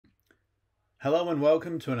Hello and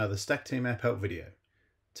welcome to another Stack Team App Help video.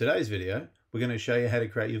 Today's video, we're going to show you how to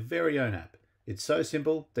create your very own app. It's so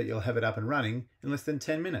simple that you'll have it up and running in less than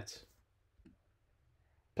 10 minutes.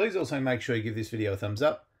 Please also make sure you give this video a thumbs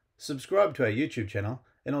up, subscribe to our YouTube channel,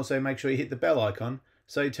 and also make sure you hit the bell icon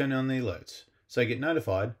so you turn on the alerts, so you get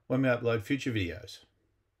notified when we upload future videos.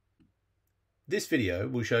 This video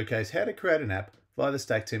will showcase how to create an app via the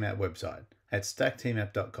Stack Team App website at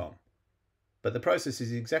stackteamapp.com. But the process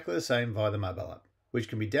is exactly the same via the mobile app, which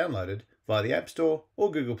can be downloaded via the App Store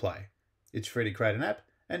or Google Play. It's free to create an app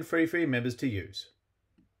and free for your members to use.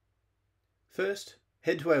 First,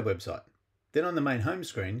 head to our website. Then on the main home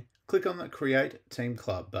screen, click on the Create Team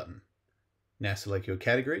Club button. Now select your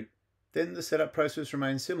category, then the setup process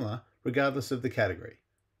remains similar regardless of the category.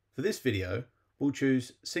 For this video, we'll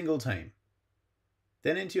choose Single Team.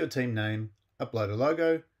 Then enter your team name, upload a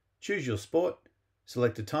logo, choose your sport,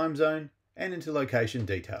 select a time zone, and into location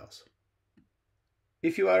details.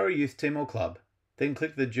 If you are a youth team or club, then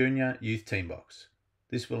click the Junior Youth Team box.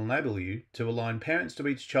 This will enable you to align parents to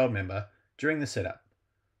each child member during the setup.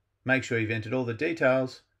 Make sure you've entered all the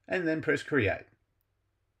details and then press Create.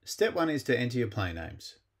 Step 1 is to enter your play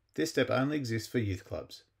names. This step only exists for youth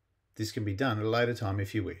clubs. This can be done at a later time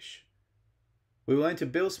if you wish. We will enter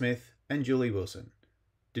Bill Smith and Julie Wilson.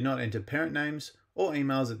 Do not enter parent names or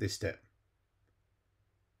emails at this step.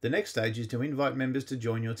 The next stage is to invite members to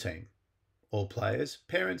join your team. All players,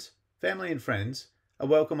 parents, family and friends are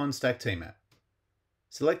welcome on Stack Team App.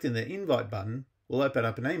 Selecting the Invite button will open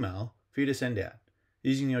up an email for you to send out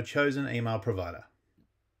using your chosen email provider.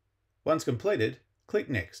 Once completed, click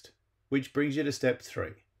Next, which brings you to step 3.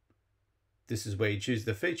 This is where you choose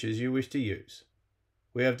the features you wish to use.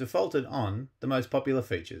 We have defaulted on the most popular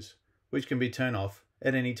features, which can be turned off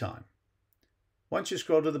at any time. Once you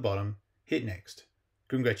scroll to the bottom, hit Next.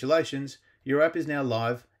 Congratulations, your app is now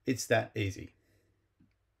live. It's that easy.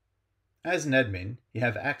 As an admin, you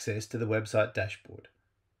have access to the website dashboard.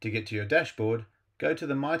 To get to your dashboard, go to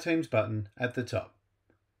the My Teams button at the top.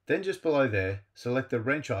 Then just below there, select the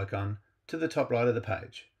wrench icon to the top right of the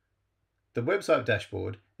page. The website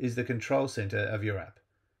dashboard is the control center of your app.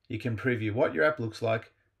 You can preview what your app looks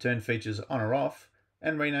like, turn features on or off,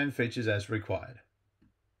 and rename features as required.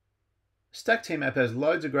 Stack Team App has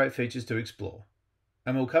loads of great features to explore,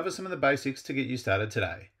 and we'll cover some of the basics to get you started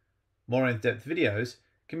today. More in-depth videos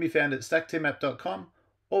can be found at stackteamapp.com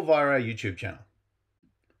or via our YouTube channel.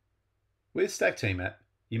 With Stack Team App,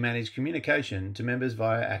 you manage communication to members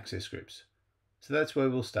via access groups. So that's where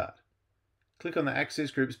we'll start. Click on the Access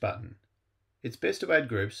Groups button. It's best to add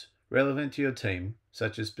groups relevant to your team,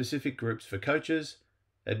 such as specific groups for coaches,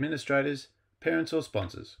 administrators, parents or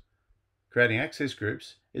sponsors. Creating access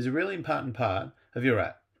groups is a really important part of your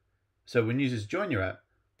app. So when users join your app,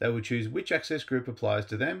 they will choose which access group applies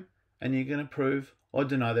to them and you can approve or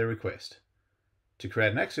deny their request. To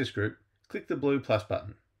create an access group, click the blue plus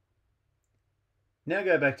button. Now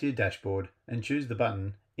go back to your dashboard and choose the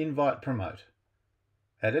button Invite Promote.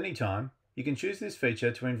 At any time, you can choose this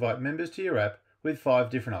feature to invite members to your app with 5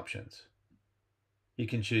 different options. You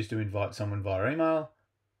can choose to invite someone via email,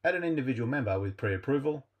 add an individual member with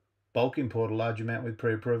pre-approval, bulk import a large amount with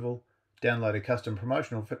pre-approval, download a custom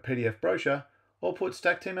promotional PDF brochure, or put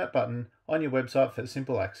Stack Team App button on your website for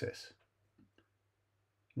simple access.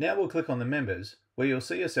 Now we'll click on the members where you'll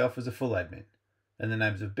see yourself as a full admin and the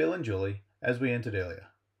names of Bill and Julie as we entered earlier.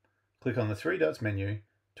 Click on the 3 dots menu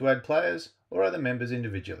to add players or other members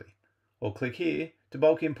individually, or click here to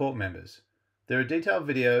bulk import members. There are detailed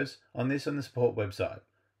videos on this on the support website.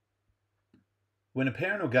 When a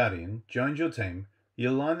parent or guardian joins your team,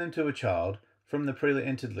 you align them to a child from the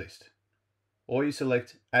pre-entered list, or you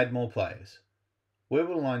select Add More Players. We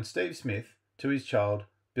will align Steve Smith to his child,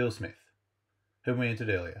 Bill Smith, whom we entered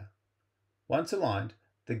earlier. Once aligned,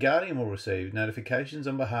 the guardian will receive notifications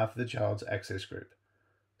on behalf of the child's access group,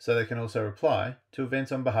 so they can also reply to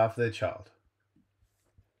events on behalf of their child.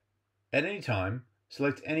 At any time,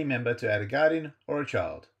 select any member to add a guardian or a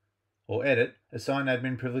child, or edit, assign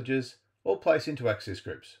admin privileges, or place into access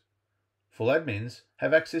groups. Full admins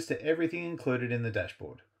have access to everything included in the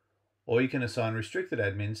dashboard, or you can assign restricted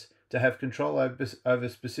admins to have control over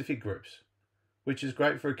specific groups, which is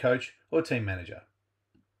great for a coach or team manager.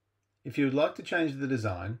 If you would like to change the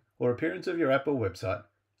design or appearance of your app or website,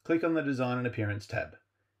 click on the Design and Appearance tab.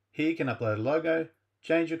 Here you can upload a logo,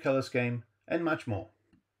 change your color scheme, and much more.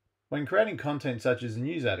 When creating content such as a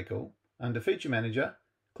news article, under Feature Manager,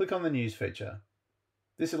 click on the News feature.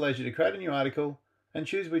 This allows you to create a new article and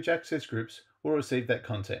choose which access groups will receive that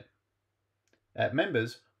content. App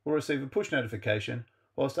members will receive a push notification,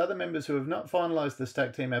 whilst other members who have not finalised the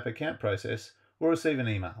Stack Team App account process will receive an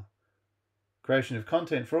email. Creation of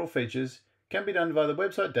content for all features can be done via the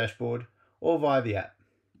website dashboard or via the app.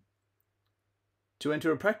 To enter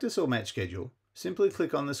a practice or match schedule, simply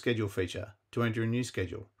click on the Schedule feature to enter a new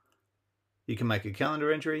schedule. You can make a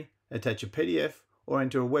calendar entry, attach a PDF, or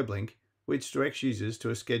enter a web link which directs users to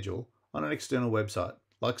a schedule on an external website,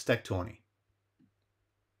 like Stacktourney.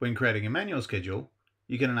 When creating a manual schedule,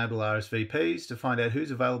 you can enable RSVPs to find out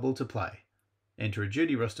who's available to play, enter a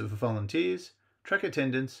duty roster for volunteers, track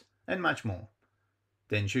attendance, and much more.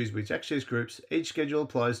 Then choose which access groups each schedule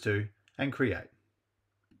applies to and create.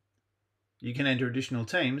 You can enter additional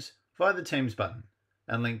teams via the Teams button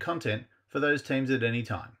and link content for those teams at any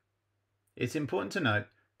time. It's important to note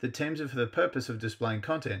that teams are for the purpose of displaying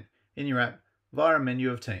content in your app via a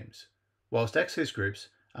menu of teams, whilst access groups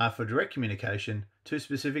are for direct communication to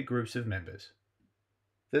specific groups of members.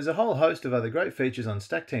 There's a whole host of other great features on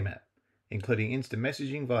StackTeam app, including instant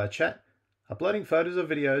messaging via chat, uploading photos or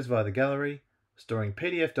videos via the gallery, storing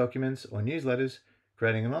PDF documents or newsletters,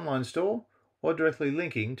 creating an online store, or directly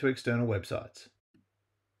linking to external websites.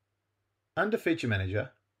 Under Feature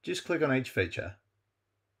Manager, just click on each feature.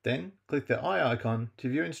 Then click the eye icon to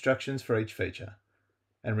view instructions for each feature.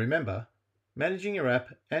 And remember, managing your app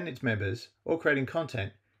and its members or creating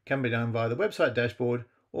content can be done via the website dashboard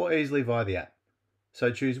or easily via the app.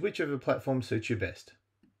 So choose whichever platform suits you best.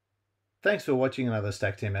 Thanks for watching another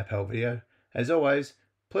StackTeam app help video. As always,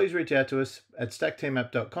 please reach out to us at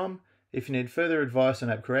stackteamapp.com if you need further advice on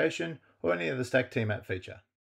app creation or any other StackTeam app feature.